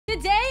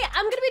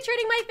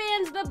trading my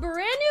fans the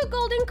brand new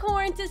golden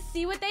corn to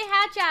see what they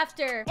hatch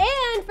after.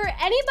 And for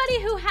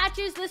anybody who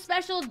hatches the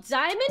special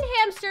diamond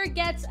hamster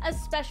gets a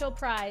special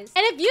prize.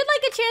 And if you'd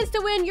like a chance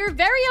to win your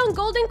very own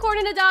golden corn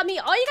and adopt me,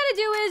 all you gotta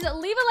do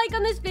is leave a like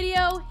on this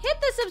video, hit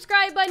the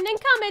subscribe button, and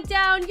comment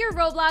down your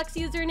Roblox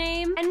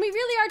username. And we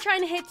really are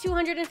trying to hit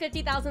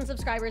 250,000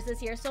 subscribers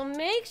this year, so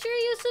make sure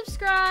you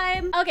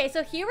subscribe. Okay,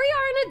 so here we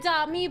are in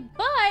Adopt Me,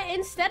 but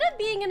instead of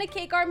being in a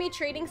Cake Army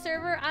trading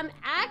server, I'm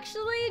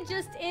actually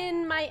just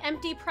in my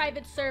empty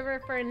private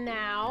server for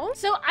now.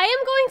 So I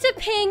am going to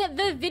ping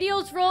the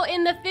videos roll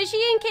in the Fishy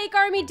and Cake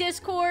Army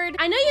Discord.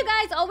 I know you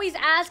guys always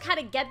ask how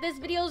to get this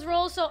videos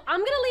roll, so I'm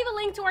gonna leave a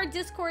link to our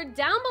Discord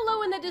down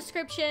below in the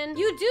description.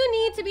 You do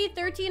need to be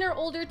 13 or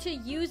older to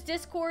use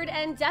Discord,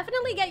 and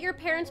definitely get your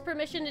parents'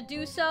 permission to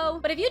do so.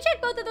 But if you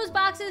check both of those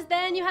boxes,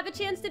 then you have a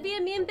chance to be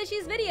in me and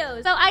Fishy's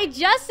videos. So I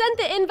just sent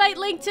the invite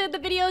link to the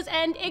videos,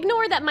 and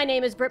ignore that my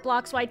name is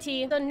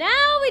BrittBlocksYT. So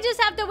now we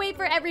just have to wait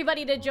for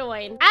everybody to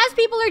join. As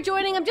people are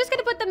joining, I'm just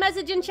gonna put the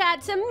message in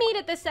chat to meet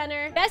at the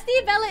center.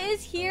 Bestie Bella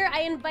is here.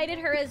 I invited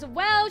her as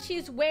well.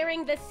 She's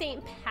wearing the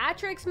St.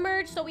 Patrick's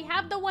merch. So we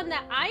have the one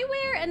that I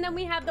wear, and then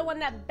we have the one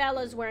that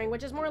Bella's wearing,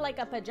 which is more like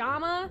a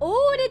pajama.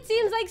 Oh, and it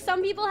seems like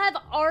some people have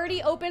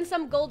already opened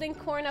some golden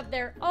corn of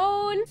their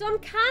own. So I'm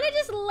kind of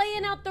just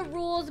laying out the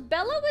rules.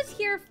 Bella was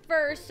here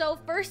first, so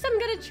first I'm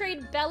gonna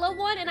trade Bella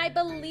one, and I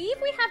believe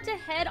we have to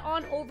head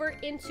on over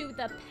into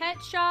the pet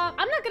shop.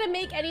 I'm not gonna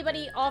make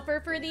anybody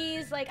offer for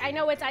these. Like, I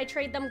know it's I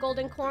trade them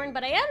golden corn,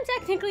 but I am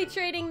technically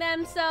trading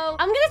them. So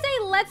I'm gonna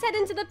say let's head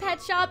into the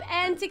pet shop,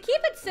 and to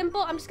keep it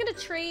simple, I'm just gonna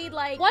trade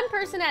like one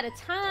person at a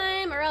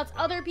time, or else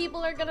other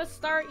people are gonna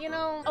start, you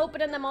know,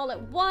 opening them all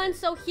at once.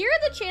 So here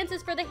are the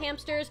chances for the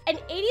hamsters: an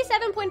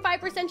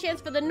 87.5%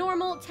 chance for the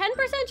normal,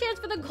 10% chance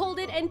for the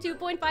golden, and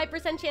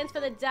 2.5% chance for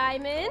the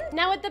diamond.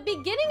 Now at the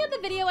beginning of the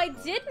video, I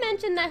did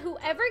mention that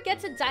whoever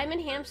gets a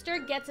diamond hamster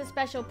gets a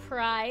special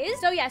prize.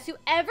 So yes,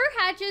 whoever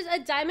hatches a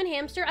diamond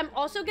hamster, I'm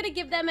also gonna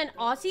give them an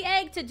Aussie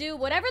egg to do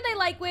whatever they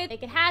like with. They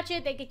could hatch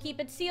it, they could keep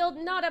it sealed,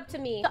 not up to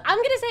me. So I'm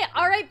gonna say,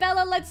 all right,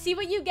 Bella, let's see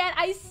what you get.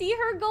 I see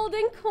her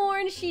golden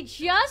corn. She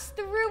just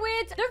threw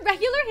it. The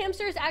regular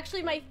hamster is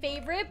actually my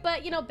favorite,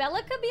 but you know,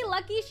 Bella could be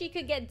lucky. She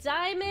could get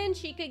diamond,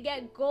 she could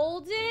get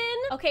golden.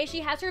 Okay, she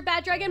has her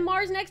Bad Dragon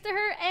Mars next to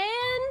her,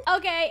 and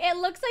okay, it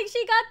looks like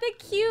she got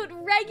the cute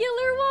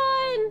regular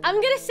one. I'm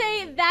gonna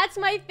say that's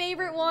my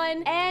favorite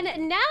one.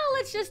 And now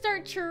let's just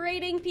start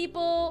trading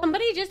people.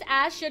 Somebody just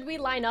asked, should we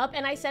line up?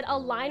 And I said a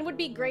line would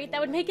be great.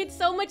 That would make it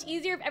so much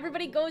easier if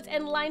everybody goes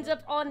and lines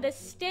up on the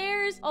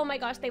stairs. Oh my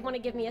gosh, they want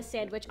to give me a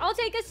sandwich. I'll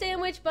take a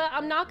sandwich, but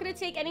I'm not gonna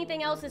take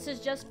anything else. This is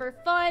just for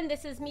fun.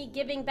 This is me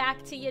giving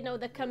back to, you know,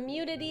 the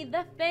community,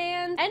 the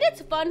fans. And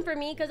it's fun for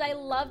me because I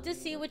love to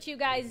see what you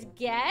guys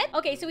get.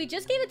 Okay, so we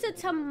just gave it to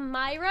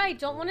Tamira. I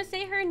don't want to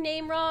say her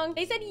name wrong.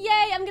 They said,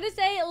 yay. I'm gonna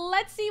say,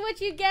 let's see what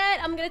you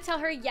get. I'm gonna tell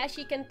her, yes,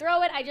 she can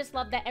throw it. I just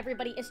love that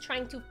everybody is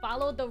trying to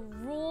follow the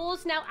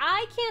rules. Now,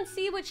 I can't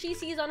see what she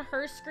sees on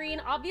her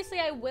screen. Obviously,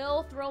 I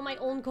will throw my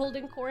own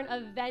golden corn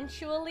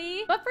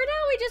eventually. But for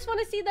now, we just want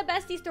to see the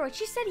besties throw it.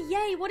 She said,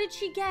 yay. What did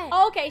she get?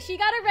 Okay, she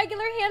got a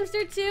regular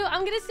hamster too.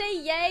 I'm gonna say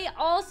yay.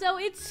 Also,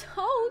 it's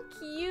so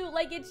cute.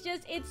 Like,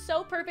 it's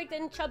so perfect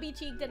and chubby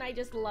cheeked, and I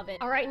just love it.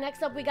 All right,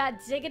 next up, we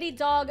got Diggity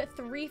Dog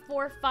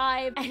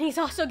 345, and he's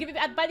also giving,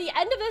 by the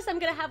end of this, I'm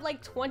gonna have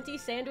like 20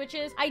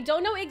 sandwiches. I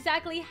don't know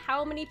exactly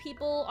how many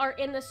people are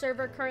in the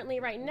server currently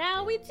right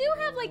now. We do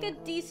have like a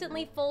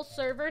decently full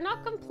server,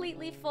 not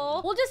completely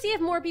full. We'll just see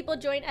if more people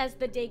join as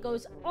the day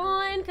goes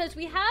on, because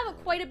we have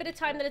quite a bit of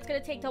time that it's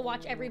gonna take to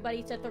watch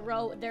everybody to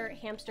throw their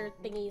hamster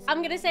thingies.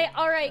 I'm gonna say,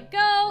 all right,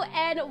 go,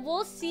 and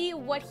we'll see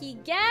what he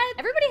gets.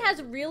 Everybody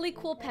has really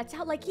cool pets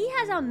out. Like, he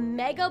has a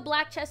mega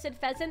black-chested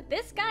pheasant.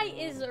 This guy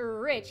is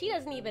rich. He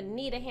doesn't even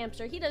need a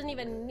hamster. He doesn't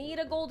even need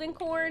a golden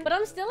corn, but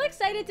I'm still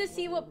excited to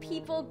see what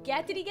people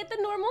get. Did he get the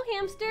normal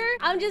hamster?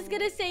 I'm just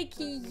gonna say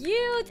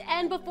cute.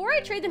 And before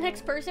I trade the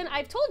next person,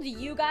 I've told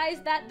you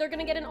guys that they're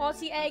gonna get an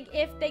Aussie egg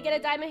if they get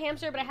a diamond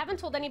hamster, but I haven't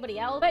told anybody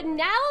else. But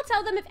now I'll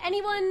tell them if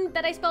anyone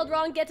that I spelled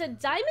wrong gets a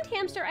diamond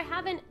hamster, I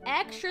have an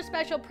extra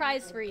special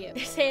prize for you.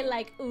 They say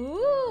like,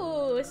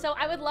 ooh. So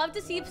I would love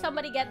to see if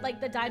somebody get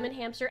like the diamond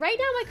hamster. Right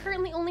now, I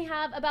currently only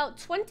have about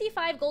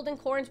 25 golden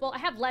corns. Well, I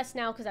have less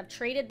now because I've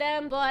traded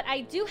them, but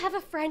I do have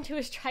a friend who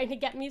is trying to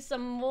get me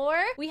some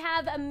more. We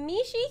have a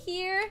Mishi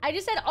here. I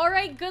just said, all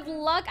right, good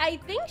luck. I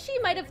think she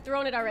might have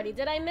thrown it already.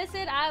 Did I miss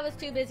it? I was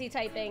too busy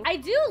typing. I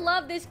do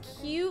love this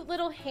cute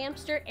little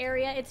hamster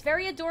area. It's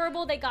very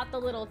adorable. They got the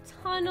little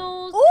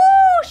tunnels.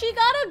 Ooh, she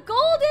got a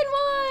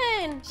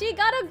golden one. She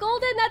got a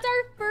golden. That's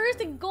our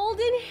first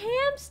golden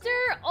hamster.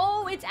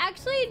 Oh, it's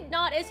actually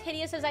not as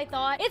hideous as I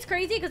thought. It's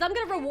crazy because I'm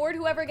gonna reward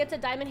whoever gets a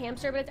diamond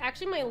hamster, but it's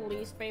actually my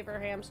least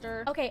favorite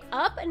hamster. Okay,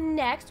 up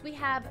next we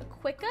have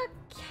Quicka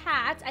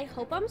Cat. I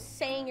hope I'm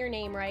saying your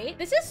name right.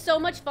 This is so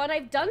much fun.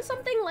 I've done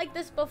something like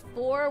this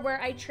before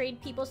where I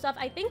trade people stuff.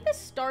 I think this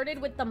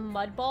started with the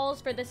mud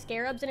balls for the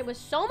scarabs, and it was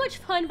so much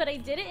fun, but I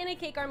did it in a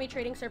Cake Army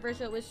trading server,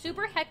 so it was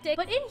super hectic.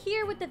 But in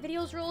here with the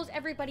videos rules,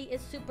 everybody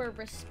is super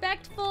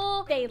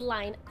respectful. They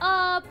line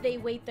up, they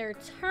wait their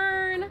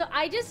turn. So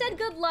I just said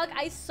good luck.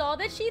 I saw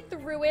that she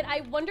threw it.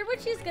 I wonder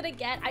what she's gonna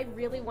get. I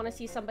really want to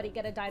see somebody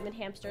get a diamond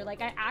hamster.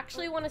 Like, I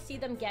actually want to see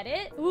them get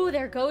it. Ooh,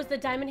 there goes the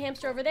diamond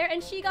hamster over there,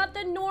 and she got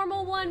the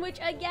normal one, which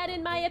again,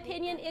 in my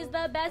opinion, is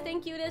the best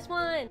and cutest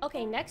one.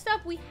 Okay, next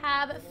up we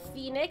have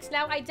Phoenix.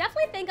 Now, I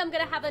definitely think I'm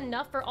gonna have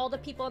enough for all the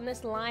people in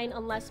this line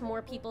unless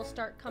more people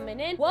start coming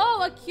in.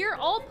 Whoa, a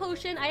cure-all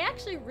potion. I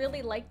actually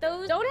really like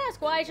those. Don't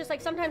ask why. It's just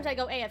like sometimes I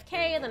go AFK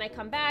and then I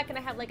come back and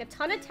I have like a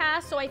ton of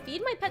tasks. So I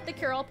feed my pet the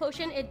cure-all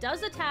potion. It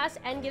does the task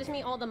and gives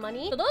me all the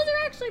money. So those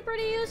are actually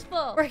pretty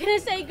useful. We're gonna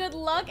say good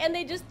luck, and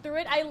they just threw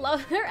it. I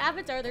love their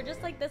avatar. They're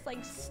just like this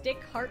like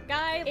stick heart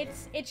guy.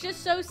 It's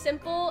just so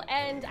simple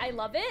and I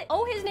love it.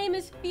 Oh, his name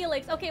is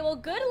Felix. Okay, well,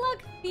 good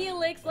luck,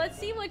 Felix. Let's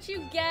see what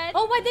you get.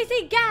 Oh, why'd they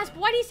say gasp?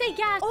 Why do you say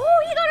gasp?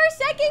 Oh, he got our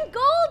second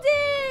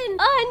golden.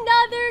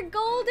 Another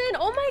golden.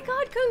 Oh my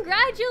god,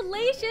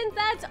 congratulations.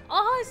 That's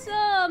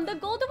awesome. The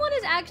golden one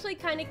is actually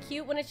kind of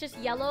cute when it's just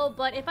yellow,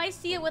 but if I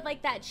see it with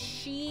like that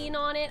sheen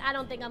on it, I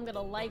don't think I'm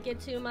gonna like it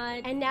too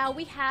much. And now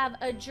we have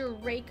a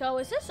Draco.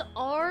 Is this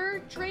our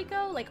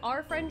Draco? Like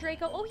our friend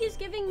Draco? Oh, he's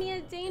giving me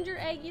a danger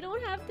egg. You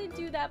don't have to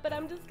do that, but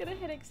I'm just gonna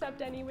hit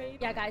accept anyway.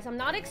 Yeah, guys, I'm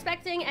not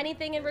expecting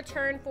anything in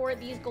return for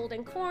these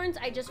golden corns.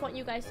 I just want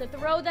you guys to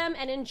throw them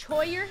and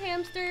enjoy your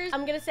hamsters.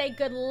 I'm gonna say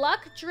good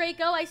luck,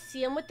 Draco. I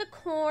see him with the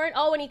corn.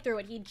 Oh, and he threw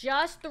it. He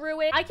just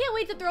threw it. I can't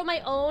wait to throw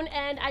my own,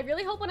 and I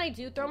really hope when I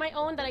do throw my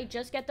own that I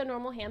just get the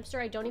normal hamster.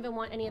 I don't even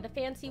want any of the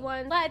fancy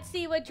ones. Let's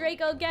see what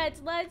Draco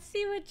gets. Let's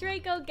see what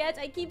Draco gets.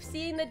 I keep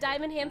seeing the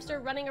diamond hamster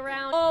running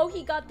around. Oh,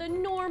 he got the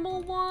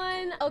normal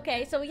one.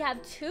 Okay, so we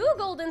have 2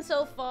 golden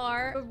so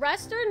far. The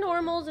rest are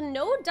normals,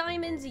 no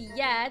diamonds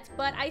yet,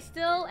 but I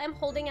still am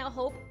holding out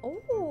hope.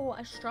 Oh,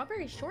 a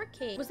strawberry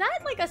shortcake. Was that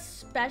like a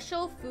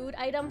special food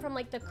item from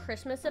like the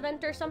Christmas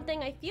event or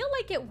something? I feel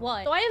like it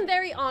was. So I am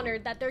very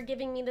honored that they're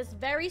giving me this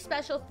very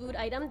special food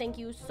item. Thank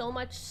you so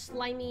much,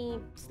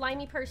 slimy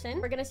person.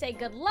 We're gonna say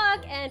good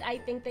luck, and I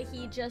think that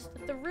he just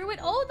threw it.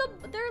 Oh,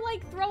 they're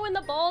like throwing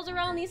the balls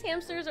around. These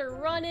hamsters are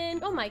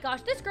running. Oh my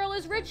gosh, this girl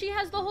is rich. She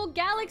has the whole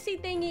galaxy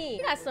thingy.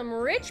 We got some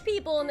rich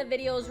people in the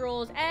videos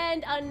rolls,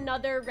 and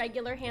another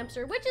regular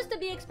hamster, which is to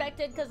be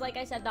expected because like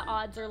I said, the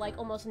odds are like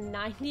almost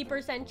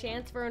 90%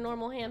 chance for a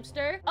normal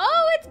hamster.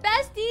 Oh, it's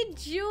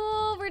Bestie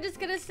Jewel. We're just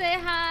gonna say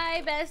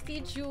hi,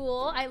 Bestie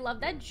Jewel. I love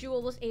that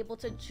Jewel was able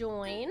to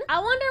join. I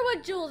wonder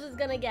what Jules is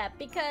gonna get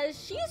because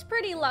she's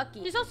pretty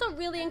lucky. She's also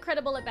really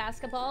incredible at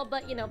basketball,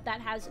 but you know,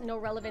 that has no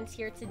relevance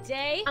here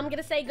today. I'm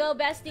gonna say go,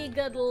 Bestie,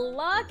 good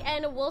luck,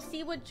 and we'll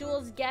see what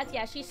Jules gets.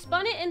 Yeah, she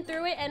spun it and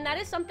threw it, and that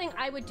is something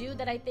I would do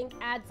that I think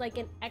adds like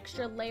an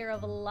extra layer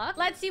of luck.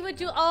 Let's see what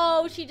Jules...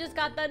 Oh, she just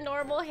got the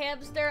normal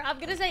hamster. I'm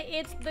gonna say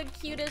it's the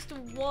cutest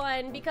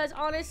one because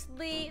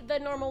honestly, the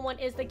normal one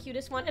is the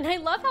cutest one. And I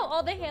love how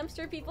all the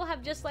hamster people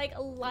have just like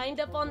lined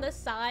up on the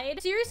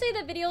side. Seriously,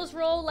 the videos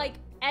roll like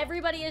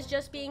everybody is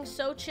just being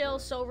so chill,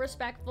 so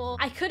respectful.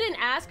 I couldn't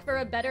ask for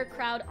a better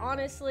crowd,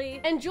 honestly.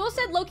 And Jules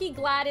said low-key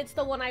glad it's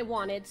the one I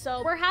wanted.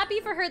 So we're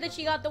happy for her that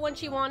she got the one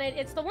she wanted.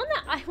 It's the one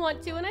that I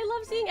want to. And I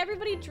love seeing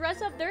everybody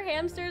dress up their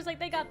hamsters like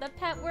they got the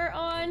pet wear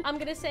on. I'm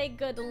gonna say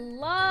good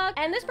luck.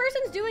 And this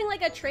person's doing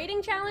like a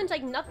trading challenge,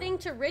 like nothing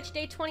to rich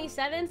day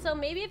 27. So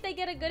maybe if they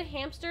get a good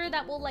hamster,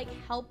 that will like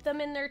help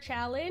them in their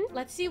challenge.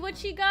 Let's see what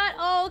she got.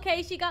 Oh,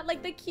 okay. She got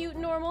like the cute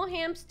normal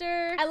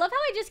hamster. I love how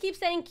I just keep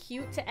saying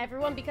cute to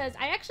everyone because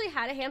I actually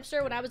had a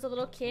hamster when I was a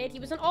little kid. He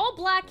was an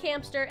all-black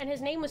hamster and his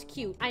name was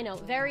Cute. I know,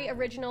 very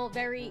original,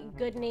 very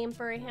good name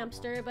for a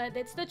hamster, but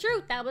it's the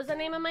truth. That was the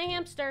name of my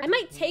hamster. I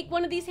might take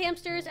one of these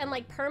hamsters and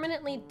like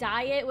permanently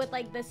dye it with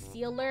like the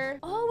sealer.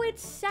 Oh,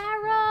 it's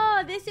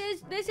Sarah. This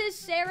is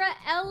Sarah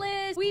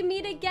Ellis. We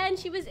meet again.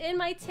 She was in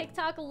my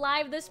TikTok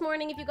live this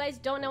morning. If you guys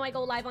don't know, I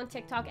go live on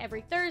TikTok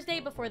every Thursday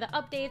before the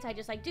updates. I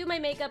just like do my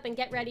makeup and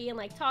get ready and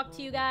like talk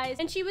to you guys.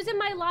 And she was in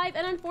my live,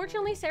 and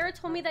unfortunately, Sarah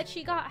told me that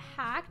she got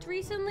hacked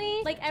recently.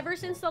 Like ever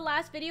since the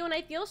last video, and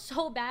I feel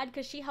so bad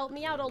because she helped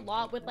me out a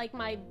lot with like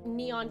my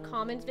neon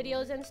comments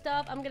videos and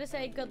stuff. I'm gonna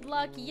say good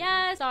luck.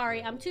 Yes.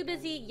 Sorry, I'm too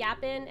busy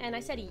yapping and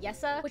I said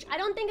yesa, which I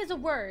don't think is a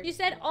word. She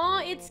said,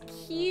 oh, it's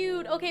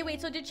cute. Okay,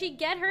 wait, so did she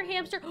get her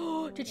hamster?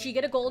 Oh, did she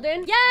get a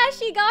golden? Yeah,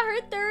 she got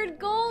her 3rd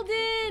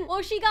golden.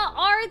 Well, she got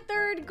our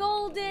 3rd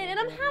golden, and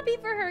I'm happy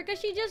for her because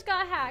she just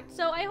got hacked.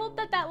 So I hope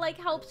that like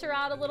helps her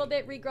out a little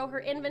bit, regrow her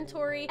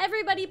inventory.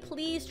 Everybody,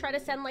 please try to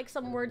send like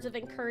some words of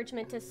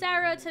encouragement to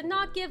Sarah to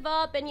not give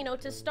up and, you know,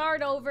 to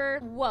start over.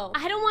 Whoa,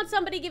 I don't want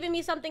somebody giving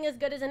me something as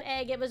good as an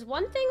egg. It was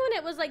one thing when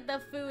it was like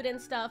the food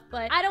and stuff,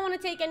 but I don't want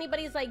to take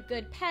anybody's like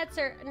good pets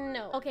or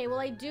no. Okay, well,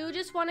 I do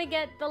just want to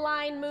get the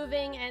line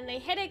moving, and they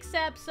hit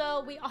accept,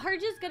 so we are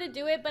just gonna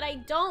do it, but I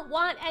don't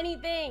want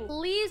anything.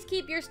 Please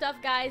keep your stuff,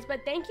 guys, but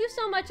thank you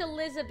so much,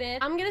 Elizabeth.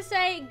 I'm gonna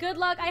say good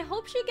luck. I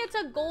hope she gets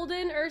a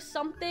golden or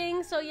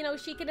something, so, you know,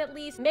 she can at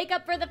least make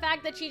up for the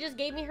fact that she just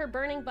gave me her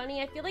burning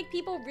bunny. I feel like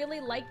people really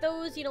like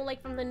those, you know,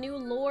 like from the new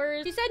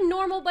lures. She said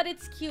normal, but but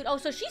it's cute. Oh,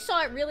 so she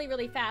saw it really,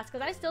 really fast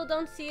because I still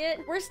don't see it.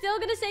 We're still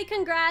gonna say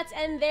congrats,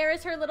 and there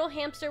is her little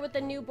hamster with the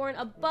newborn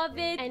above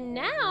it. And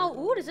now,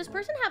 ooh, does this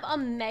person have a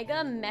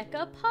mega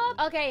mecha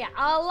pup? Okay, yeah,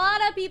 a lot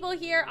of people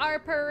here are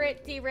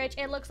pretty rich.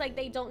 It looks like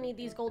they don't need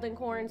these golden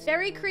corns.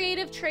 Very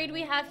creative trade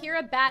we have here.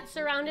 A bat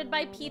surrounded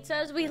by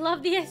pizzas. We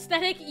love the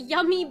aesthetic.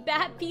 Yummy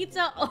bat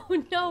pizza.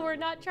 Oh no, we're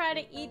not trying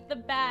to eat the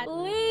bat.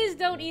 Please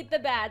don't eat the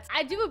bats.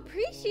 I do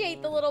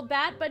appreciate the little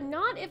bat, but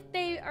not if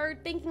they are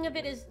thinking of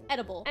it as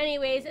edible.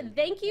 Anyways,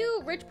 thank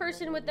you, rich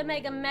person with the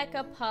mega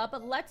mecha pup.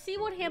 Let's see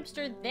what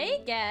hamster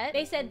they get.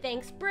 They said,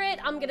 thanks, Britt.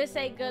 I'm gonna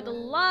say good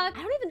luck.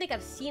 I don't even think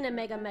I've seen a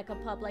mega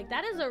mecha pup. Like,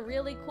 that is a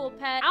really cool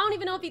pet. I don't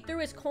even know if he threw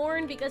his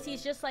corn because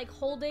he's just like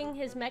holding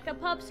his mecha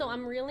pup, so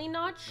I'm really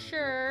not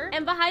sure.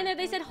 And behind there,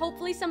 they said,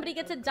 hopefully somebody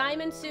gets a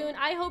diamond soon.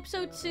 I hope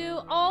so too.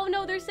 Oh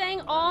no, they're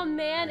saying, oh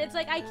man, it's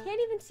like, I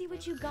can't even see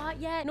what you got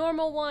yet.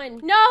 Normal one.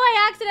 No,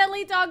 I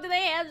accidentally talked to the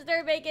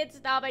hamster. Make it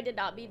stop. I did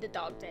not mean to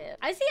talk to him.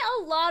 I see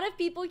a lot of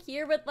people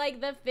here with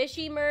like the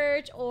fishy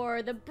merch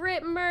or the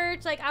Brit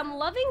merch. Like, I'm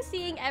loving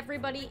seeing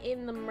everybody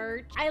in the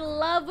merch. I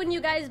love when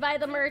you guys buy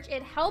the merch.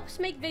 It helps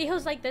make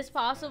videos like this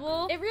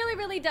possible. It really,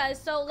 really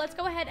does. So let's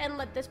go ahead and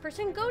let this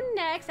person go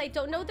next. I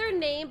don't know their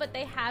name, but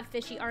they have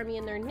Fishy Army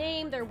in their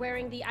name. They're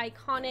wearing the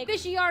iconic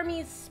Fishy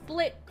Army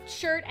split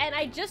shirt, and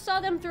I just saw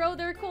them throw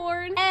their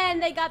corn,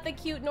 and they got the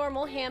cute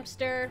normal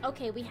hamster.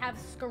 Okay, we have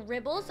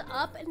Scribbles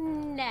up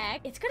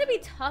next. It's gonna be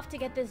tough to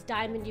get this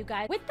diamond, you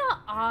guys. With the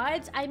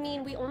odds, I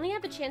mean, we only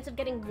have a chance of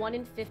getting 1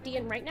 in 50,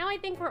 and right now I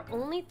think we're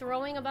only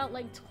throwing about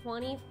like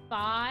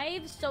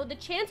 25, so the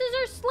chances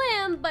are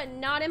slim, but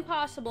not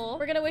impossible.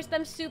 We're gonna wish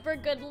them super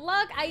good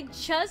luck. I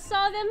just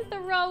saw them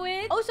throw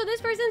it. Oh, so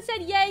this person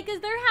said yay because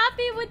they're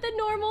happy with the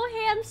normal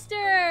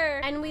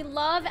hamster, and we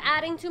love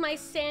adding to my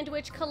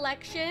sandwich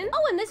collection.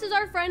 Oh, and this is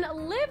our friend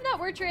Liv that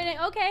we're trading.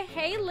 Okay,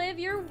 hey Liv,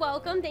 you're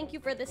welcome. Thank you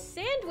for the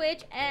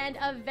sandwich, and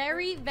a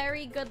very,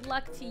 very good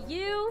luck to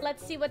you.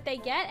 Let's see what they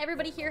get.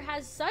 Everybody here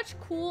has such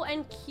cool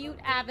and cute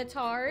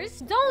avatars.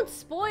 Don't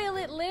spoil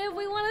it, Liv.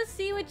 We want to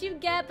see what you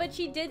get, but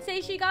she did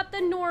say she got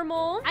the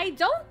normal. I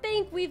don't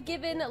think we've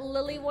given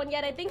Lily one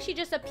yet. I think she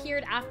just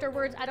appeared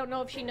afterwards. I don't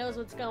know if she knows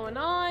what's going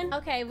on.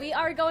 Okay, we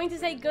are going to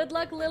say good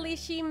luck, Lily.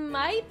 She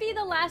might be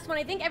the last one.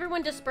 I think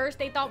everyone dispersed.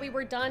 They thought we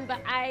were done,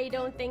 but I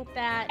don't think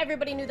that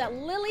everybody knew that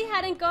Lily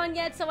hadn't gone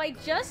yet, so I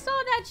just saw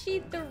that she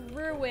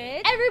threw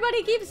it.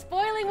 Everybody keeps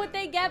spoiling what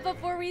they get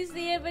before we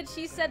see it, but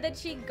she said that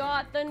she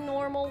got the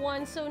normal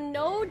one, so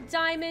no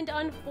diamond,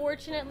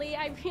 unfortunately.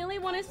 I really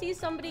want to see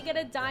somebody get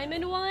a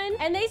diamond one,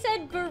 and they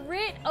said,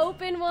 Britt,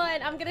 open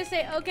one. I'm gonna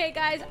say, okay,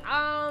 guys,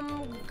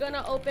 I'm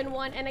gonna open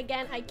one, and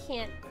again, I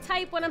can't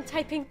type when I'm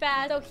typing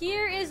fast. So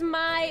here is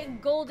my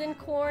golden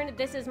corn.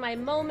 This is my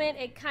moment.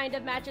 It kind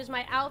of matches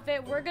my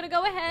outfit. We're gonna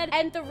go ahead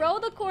and throw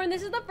the corn.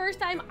 This is the first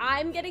time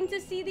I'm getting to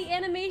see the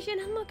animation,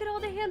 and look at all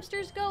the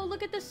hamsters go.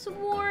 Look at the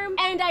swarm.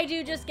 And I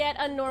do just get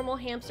a normal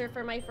hamster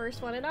for my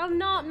first one, and I'm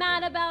not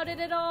mad about it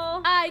at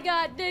all. I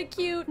got the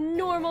cute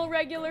normal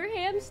regular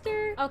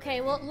hamster.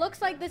 Okay, well, it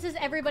looks like this is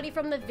everybody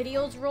from the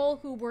videos roll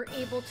who were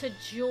able to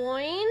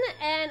join,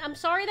 and I'm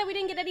sorry that we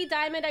didn't get any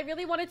diamond. I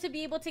really wanted to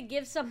be able to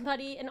give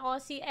somebody an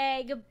Aussie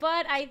egg,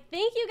 but I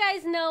think you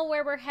guys know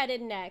where we're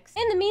headed next.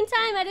 In the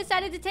meantime, I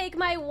decided to take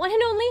my one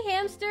and only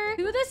hamster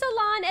to the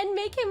salon and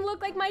make him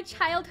look like my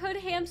childhood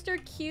hamster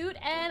cute,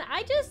 and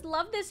I just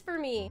love this for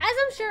me. As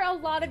I'm sure a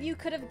lot of you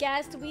could have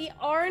guessed, we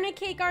are in a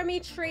Cake Army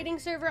trading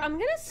server. I'm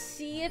gonna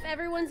see if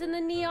everyone's in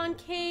the Neon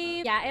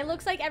Cave. Yeah, it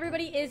looks like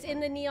everybody is in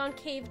the Neon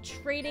Cave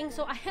trading,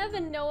 so I have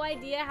no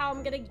idea how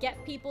I'm gonna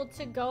get people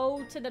to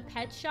go to the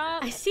pet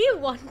shop. I see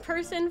one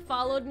person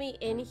followed me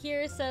in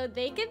here, so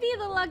they could be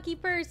the lucky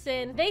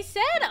person. They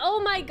said,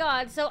 oh my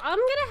god, so I'm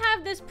gonna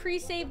have this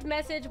pre-saved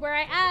message where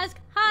I ask,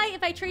 hi,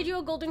 if I trade you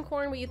a golden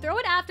corn, will you throw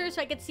it after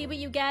so I can see what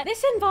you get?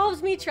 This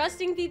involves me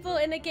trusting people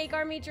in the Cake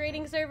Army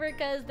trading server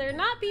because they're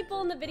not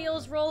people in the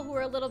videos role who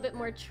are a little bit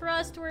more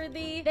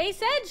trustworthy. They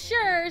said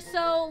sure,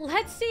 so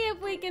let's see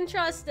if we can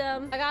trust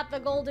them. I got the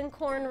golden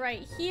corn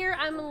right here.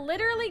 I'm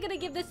literally gonna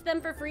give this to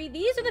them for free.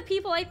 These are the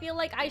people I feel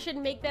like I should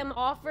make them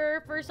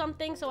offer for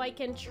something so I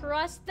can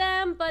trust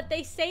them, but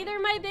they say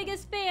they're my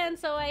biggest fan,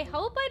 so I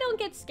hope I don't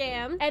get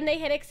scammed. And they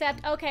hit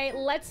accept. Okay,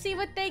 let's see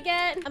what they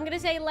get. I'm gonna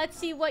say, let's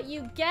see what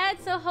you get.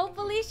 So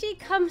hopefully she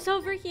comes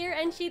over here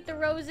and she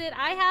throws it.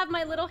 I have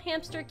my little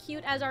hamster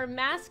cute as our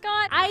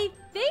mascot. I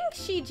think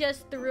she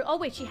just threw, oh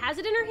wait, she has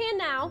it in her hand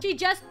now. She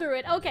just threw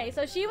it. Okay,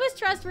 so she was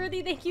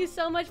trustworthy. Thank you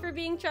so much for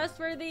being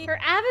trustworthy. Her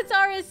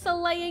avatar is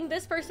slaying.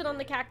 This person on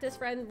the cactus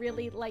friend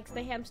really likes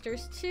the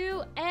hamsters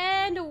too.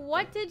 And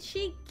what did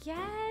she get?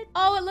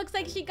 Oh, it looks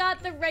like she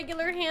got the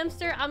regular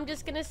hamster. I'm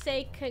just gonna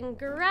say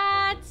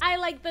congrats. I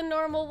like the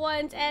normal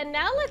ones. And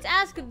now let's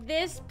ask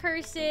this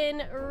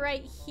person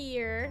right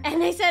here.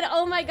 And they said,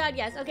 oh my god,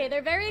 yes. Okay,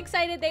 they're very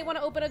excited. They want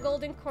to open a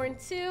golden corn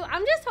too.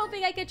 I'm just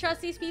hoping I could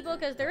trust these people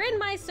because they're in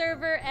my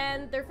server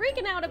and they're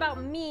freaking out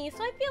about me.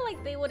 So I feel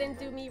like they wouldn't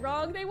do me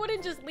wrong. They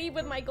wouldn't just leave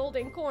with my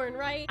golden corn,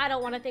 right? I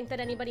don't want to think that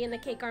anybody in the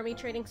Cake Army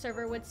trading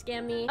server would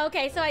scam me.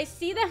 Okay, so I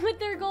see them with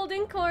their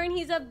golden corn.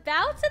 He's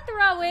about to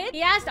throw it.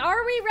 He asked,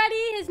 are we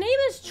ready? His name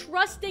is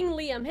Trusting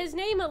Liam. His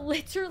name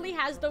literally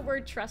has the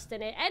word trust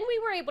in it. And we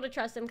were able to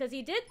trust him because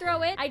he did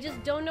throw it. I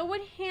just don't know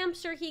what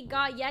hamster he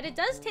got yet. It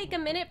does take a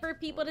minute for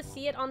people to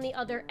see it on the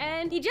other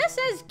end. He just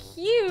says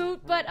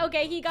cute, but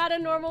okay, he got a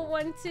normal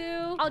one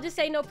too. I'll just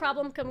say no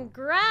problem,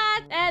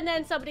 congrats. And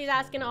then somebody's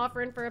asking,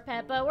 offering for a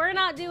pet, but we're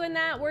not doing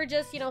that. We're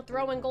just, you know,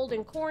 throwing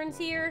golden corns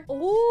here.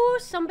 Oh,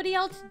 somebody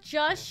else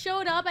just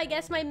showed up. I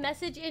guess my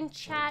message in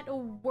chat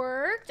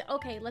worked.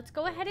 Okay, let's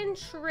go ahead and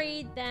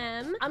trade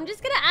them. I'm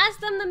just gonna ask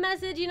them the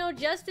message, you know,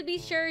 just to be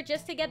sure,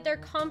 just to get their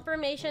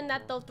confirmation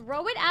that they'll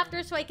throw it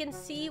after so I can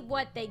see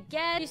what they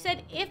get. You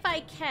said, if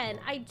I can.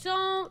 I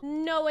don't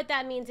know what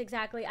that means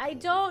exactly. I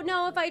don't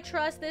know if I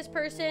trust this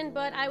person,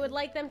 but I would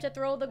like them to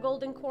throw the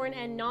golden corn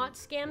and not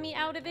scam me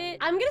out of it.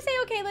 I'm gonna say,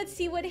 okay, let's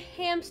see what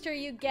hamster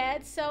you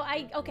get. So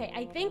I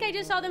think I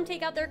just saw them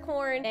take out their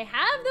corn. They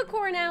have the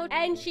corn out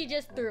and she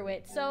just threw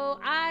it. So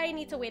I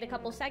need to wait a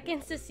couple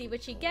seconds to see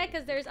what she get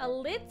because there's a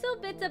little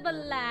bit of a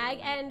lag.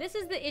 And this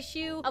is the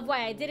issue of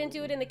why I didn't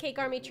do it in the Cake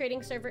Army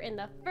trading server in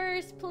the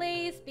first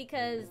place,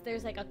 because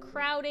there's like a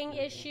crowding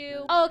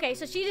issue. Oh, okay,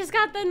 so she just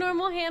got the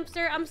normal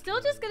hamster. I'm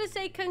still just gonna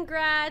say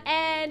congrats.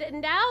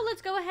 And now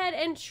let's go ahead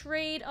and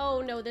trade.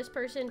 Oh no, this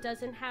person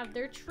doesn't have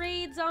their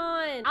trades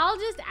on. I'll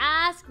just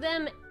ask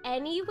them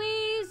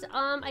anyways.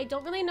 I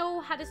don't really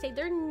know how to say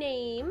their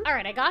name. All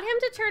right, I got him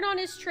to turn on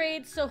his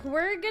trade, so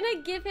we're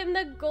gonna give him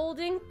the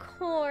golden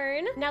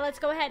corn. Now let's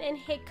go ahead and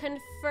hit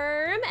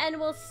confirm and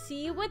we'll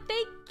see what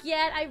they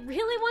get. I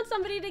really want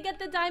somebody to get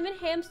the diamond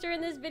hamster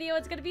in this video.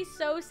 It's gonna be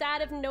so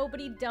sad if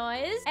nobody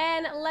does.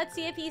 And let's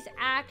see if he's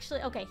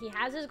actually, okay, he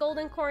has his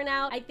golden corn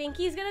out. I think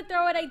he's gonna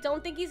throw it. I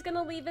don't think he's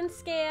gonna leave and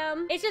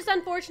scam. It's just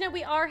unfortunate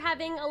we are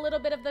having a little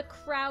bit of the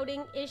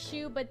crowding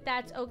issue, but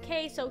that's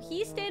okay. So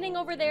he's standing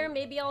over there.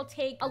 Maybe I'll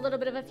take a little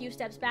bit of a few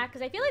steps back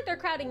because I feel like they're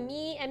crowding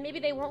me and maybe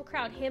they won't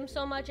crowd him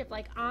so much if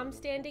like I'm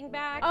standing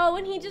back. Oh,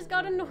 and he just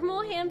got a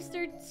normal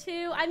hamster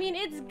too. I mean,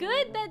 it's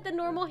good that the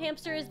normal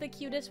hamster is the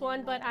cutest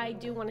one, but I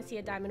do want to see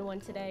a diamond one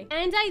today.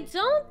 And I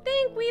don't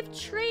think we've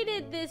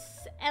traded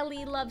this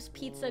Ellie Loves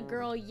Pizza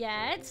girl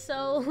yet.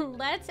 So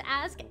let's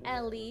ask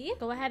Ellie.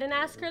 Go ahead and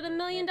ask her the $1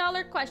 million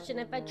question.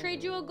 If I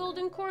trade you a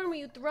golden corn, will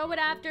you throw it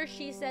after?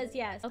 She says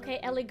yes. Okay,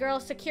 Ellie girl,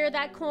 secure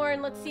that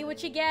corn. Let's see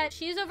what you get.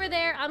 She's over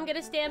there. I'm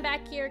gonna stand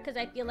back here because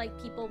I feel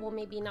like people will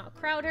maybe not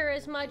crowd her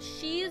as much.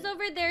 She's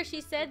over there.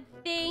 She said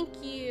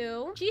thank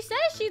you. She says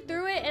she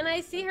threw it and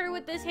I see her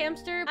with this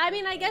hamster. I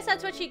mean, I guess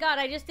that's what she got.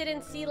 I just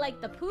didn't see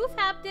like the poof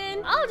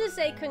happen. I'll just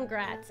say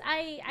congrats.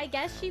 I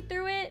guess she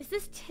threw it. Is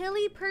this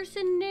Tilly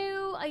person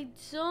new? I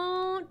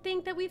don't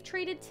think that we've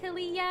traded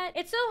Tilly yet.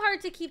 It's so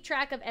hard to keep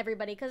track of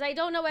everybody because I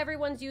don't know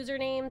everyone's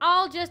username.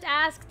 I'll just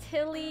ask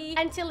Tilly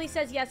and Tilly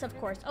says yes, of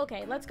course.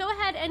 Okay, let's go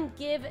ahead and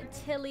give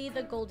Tilly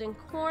the golden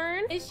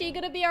corn. Is she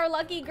gonna be our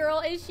lucky girl?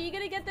 Is she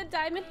gonna get the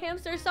diamond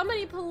hamster?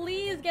 Somebody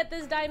please get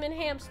this diamond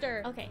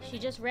hamster. Okay, she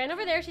just ran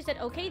over there. She said,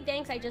 okay,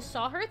 thanks. I just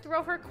saw her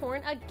throw her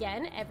corn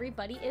again.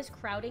 Everybody is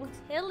crowding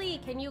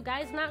Tilly. Can you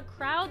guys not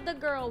crowd the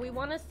girl? We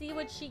want to see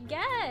what she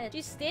gets.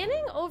 She's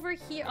standing over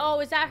here. Oh,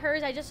 is that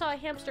hers? I just saw a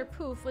hamster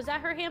poof. Was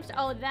that her hamster?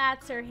 Oh,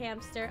 that's her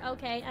hamster.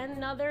 Okay,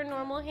 another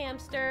normal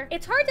hamster.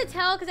 It's hard to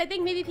tell because I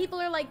think maybe people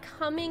are like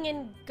coming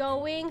and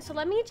going. So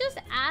let me just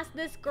ask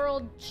this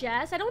girl,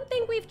 Jess. I don't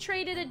think we've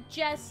traded a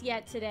Jess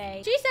yet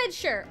today. She said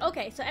sure.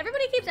 Okay, so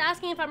everybody keeps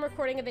asking if I'm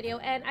recording a video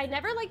and I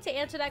never like to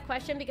answer that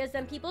question because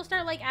then people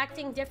start like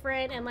acting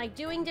different and like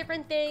doing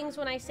different things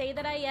when I say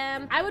that I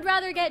am. I would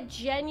rather get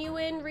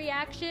genuine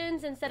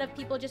reactions instead of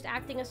people just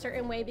acting a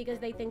certain way because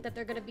they think that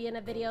they're gonna be in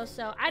a video.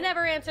 So I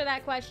never answer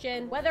that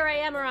question, whether I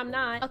am or I'm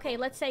not. Okay,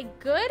 let's say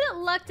good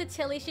luck to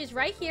Tilly. She's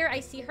right here. I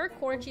see her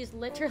corn. She's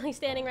literally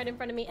standing right in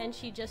front of me and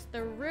she just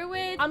threw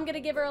it. I'm gonna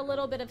give her a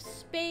little bit of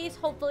space.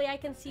 Hopefully I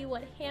can see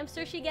what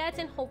hamster she gets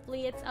and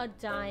hopefully it's a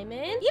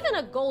diamond. Even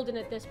a golden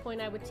at this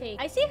point I would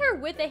take. I see her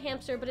with a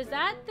hamster, but is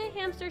that the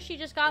hamster she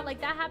just got?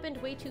 Like that happened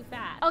way too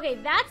fast. Okay,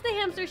 that's the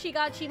hamster she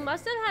got. She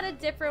must have had a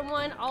different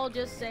one. I'll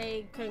just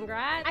say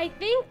congrats. I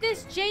think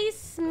this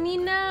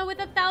Jasmina with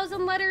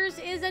 1,000 letters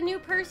is a new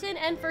person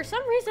and for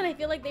some reason I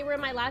feel like they were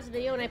in my last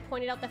video and I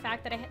pointed out the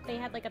fact that they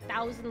had like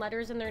 1,000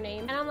 letters in their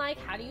name and I'm like,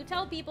 how do you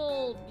tell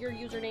people your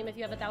username if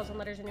you have 1,000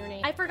 letters in your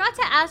name? I forgot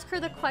to ask her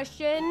the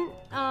question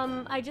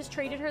corn. I just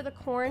traded her the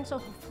corn, so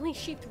hopefully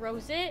she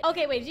throws it.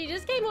 Okay, wait, she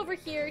just came over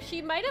here.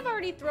 She might have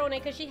already thrown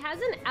it because she has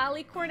an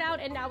alley corn out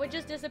and now it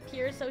just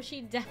disappears, so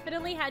she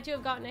definitely had to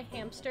have gotten a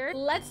hamster.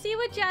 Let's see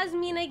what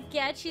Jasmina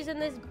gets. She's in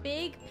this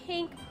big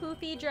pink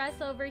poofy dress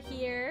over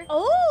here.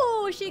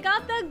 Oh, she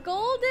got the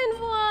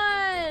golden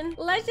one.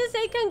 Let's just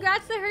say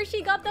congrats to her.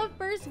 She got the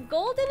first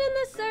golden in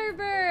the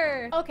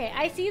server. Okay,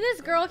 I see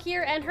this girl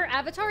here and her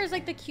avatar is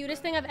like the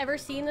cutest thing I've ever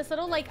seen. This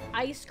little like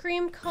ice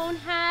cream cone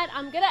hat.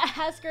 I'm gonna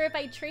ask her, if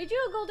I trade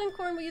you a golden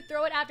corn, will you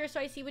throw it after so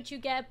I see what you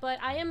get? But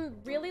I am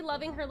really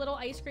loving her little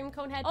ice cream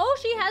cone head. Oh,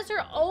 she has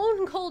her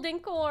own golden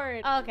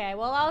corn. Okay,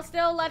 well, I'll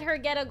still let her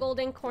get a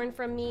golden corn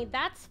from me.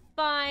 That's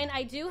fine.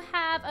 I do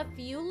have a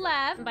few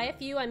left. By a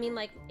few, I mean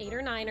like 8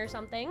 or 9 or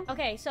something.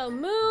 Okay, so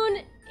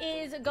Moon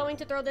is going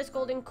to throw this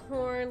golden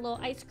corn, little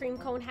ice cream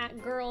cone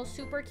hat girl,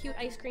 super cute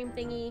ice cream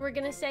thingy. We're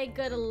gonna say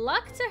good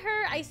luck to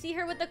her. I see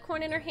her with the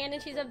corn in her hand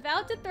and she's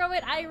about to throw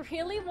it. I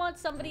really want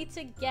somebody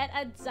to get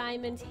a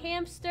diamond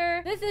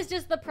hamster. This is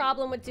just the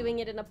problem with doing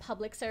it in a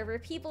public server.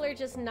 People are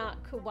just not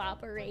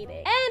cooperating.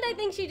 And I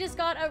think she just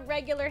got a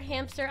regular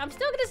hamster. I'm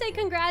still gonna say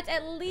congrats.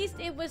 At least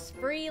it was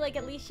free. Like,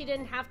 at least she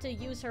didn't have to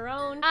use her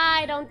own.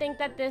 I don't think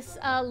that this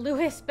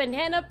Lewis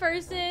banana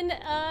person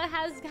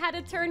has had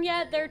a turn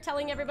yet. They're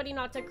telling everybody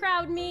not to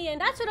crowd me,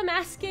 and that's what I'm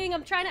asking.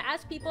 I'm trying to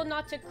ask people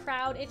not to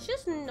crowd. It's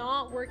just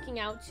not working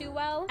out too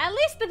well. At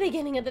least the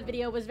beginning of the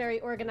video was very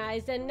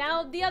organized, and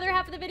now the other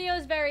half of the video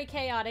is very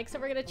chaotic. So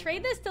we're gonna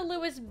trade this to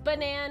Lewis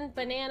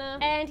Banana,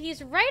 and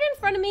he's right in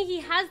front of me.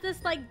 He has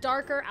this like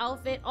darker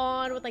outfit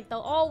on with like the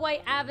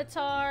all-white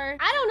avatar.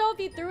 I don't know if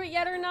he threw it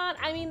yet or not.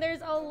 I mean,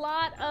 there's a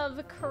lot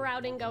of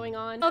crowding going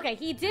on. Okay,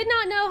 he did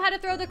not know how to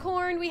throw the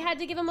corn. We had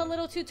to give him a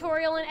little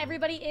tutorial, and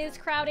everybody is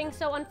crowding,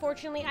 so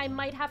unfortunately I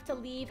might have to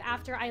leave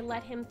after I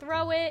let him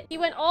throw it. He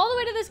went all the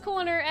way to this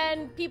corner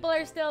and people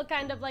are still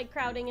kind of like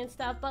crowding and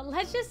stuff, but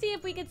let's just see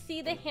if we could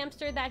see the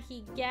hamster that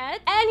he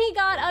gets. And he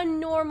got a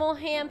normal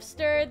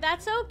hamster.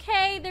 That's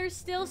okay. They're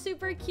still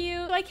super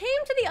cute. So I came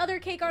to the other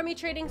Cake Army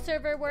trading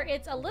server where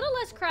it's a little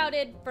less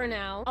crowded for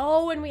now.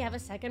 Oh, and we have a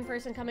second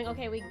person coming.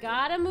 Okay, we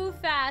gotta move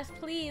fast.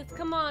 Please,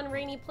 come on,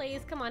 Rainy,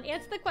 please. Come on,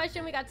 answer the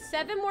question. We got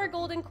 7 more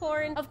golden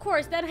corn. Of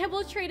course, then I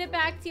will trade it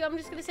back to you. I'm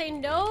just gonna say,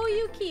 no,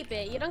 you keep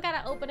it. You don't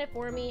gotta open it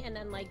for me and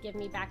then like give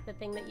me back the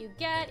thing that you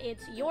get.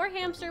 It's your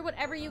hamster,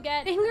 whatever you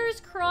get. Fingers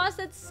crossed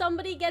that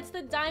somebody gets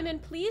the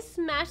diamond. Please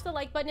smash the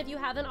like button if you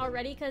haven't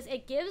already, because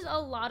it gives a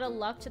lot of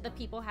luck to the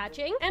people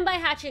hatching. And by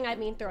hatching, I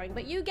mean throwing,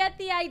 but you get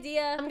the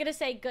idea. I'm gonna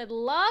say good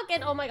luck.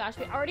 And oh my gosh,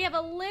 we already have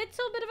a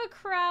little bit of a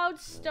crowd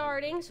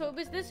starting. So it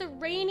was this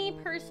Rainy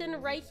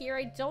person right here.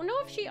 I don't know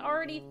if she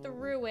already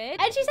threw it.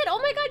 And she said, oh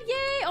my god,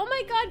 yay! Oh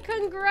my god,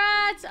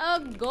 congrats!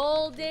 A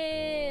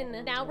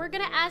golden. Now we're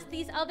gonna ask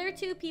these other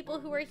 2 people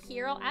who are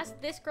here. I'll ask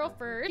this girl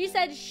first. She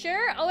said,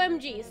 sure,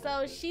 OMG.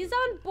 So she's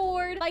on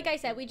board. Like I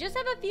said, we just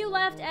have a few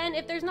left, and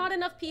if there's not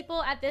enough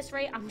people at this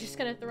rate, I'm just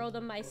gonna throw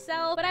them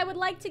myself. But I would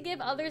like to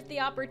give others the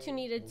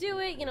opportunity to do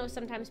it. You know,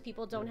 sometimes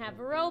people don't have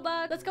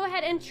Robux. Let's go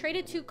ahead and trade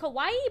it to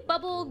Kawaii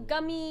Bubble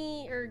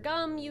Gummy or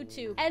Gum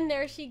YouTube. And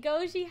there she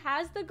goes. She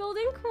has the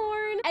golden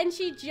corn and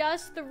she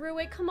just threw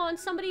it. Come on,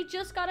 somebody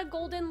just got a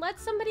golden. Let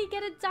somebody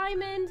get a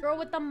diamond. Girl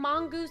with the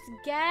mongoose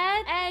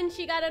get. And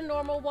she got a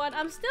normal one.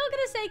 I'm still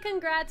gonna say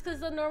congrats because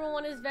the normal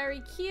one is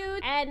very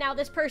cute. And now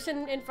this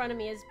person in front of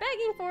me is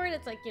begging for it.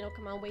 It's like, you know,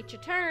 come on, wait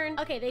your turn.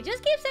 Okay, they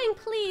just keep saying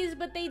please,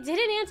 but they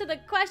didn't answer the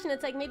question.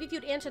 It's like, maybe if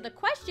you'd answer the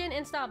question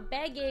and stop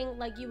begging,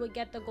 like you would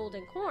get the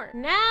golden corn.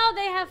 Now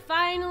they have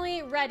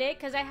finally read it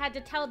because I had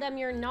to tell them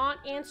you're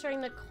not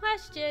answering the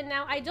question.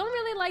 Now, I don't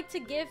really like to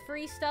give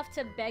free stuff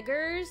to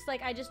beggars.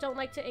 Like, I just don't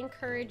like to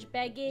encourage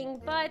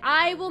begging, but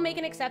I will make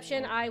an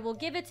exception. I will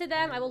give it to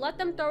them. I will let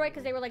them throw it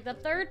because they were like the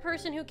 3rd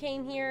person who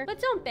came here. But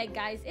don't beg,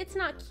 guys. It's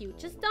not cute.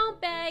 Just don't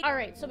beg. All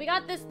right, so we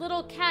got this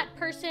little cat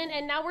person,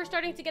 and now we're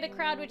starting to get a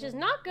crowd, which is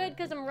not good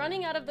because I'm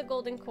running out of the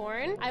golden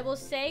corn. I will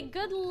say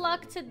good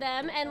luck to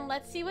them, and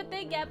let's see what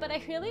they get, but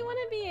I really want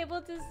to be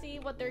able to see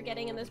what they're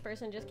getting, and this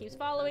person just keeps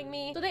following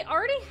me. So they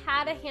already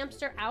had a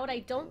hamster out. I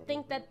don't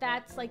think that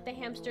that's like the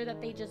hamster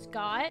that they just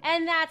got,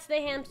 and that's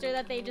the hamster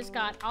that they just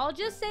got. I'll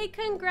just say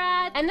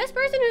congrats. And this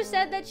person who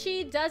said that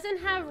she doesn't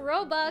have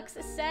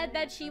Robux said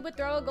that she would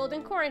throw a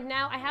golden corn.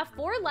 Now I have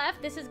 4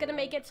 left. This is gonna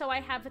make it so I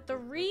have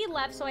 3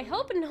 left, so I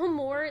hope no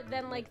more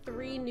than like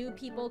 3 new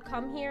people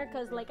come here,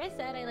 because like I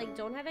said, I like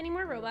don't have any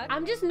more Robux.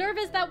 I'm just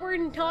nervous that we're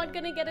not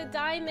gonna get a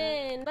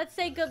diamond. Let's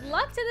say good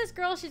luck to this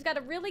girl. She's got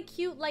a really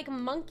cute like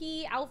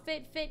monkey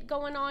outfit fit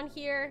going on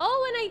here.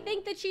 Oh, and I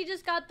think that she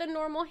just got the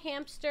normal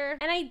hamster,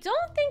 and I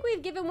don't think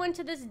we've given one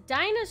to this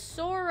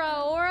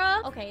Dinosaura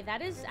Aura. Okay,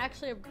 that is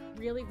actually a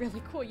really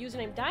cool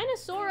username.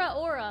 Dinosaura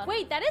Aura.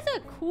 Wait, that is a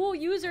cool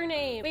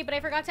username. Wait, but I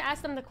forgot to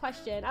ask them the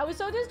question. I was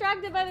so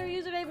distracted distracted by their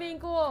username being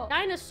cool.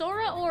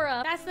 Dinosaura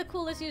Aura. That's the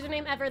coolest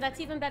username ever. That's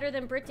even better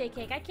than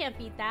Brittdaycake. I can't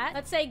beat that.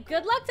 Let's say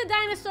good luck to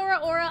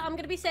Dinosaura Aura. I'm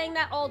gonna be saying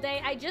that all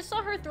day. I just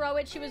saw her throw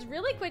it. She was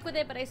really quick with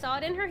it, but I saw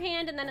it in her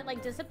hand and then it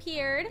like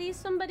disappeared. Please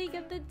somebody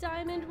get the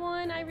diamond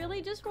one. I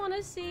really just want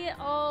to see it.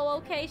 Oh,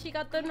 okay. She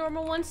got the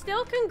normal one.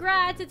 Still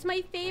congrats. It's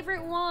my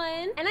favorite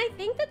one. And I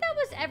think that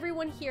was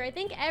everyone here. I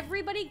think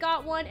everybody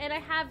got one and I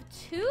have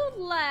 2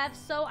 left,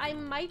 so I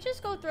might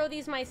just go throw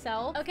these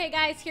myself. Okay,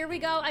 guys, here we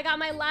go. I got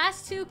my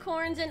last 2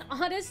 corns and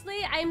honestly,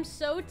 I'm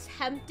so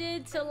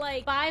tempted to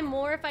like buy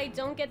more if I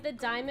don't get the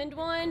diamond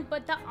one,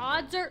 but the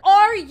odds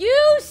are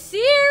you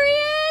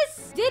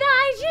serious? Did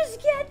I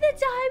just get the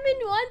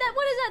diamond one?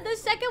 What is that? The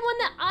second one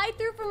that I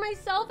threw for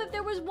myself? If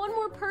there was one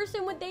more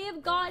person, would they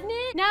have gotten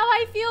it? Now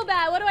I feel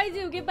bad. What do I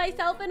do? Give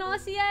myself an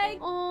Aussie egg?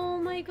 Oh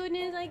my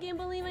goodness, I can't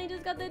believe I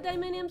just got the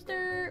diamond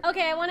hamster.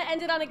 Okay, I want to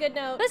end it on a good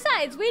note.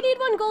 Besides, we need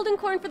 1 golden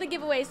corn for the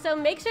giveaway, so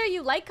make sure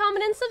you like,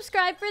 comment, and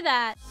subscribe for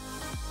that.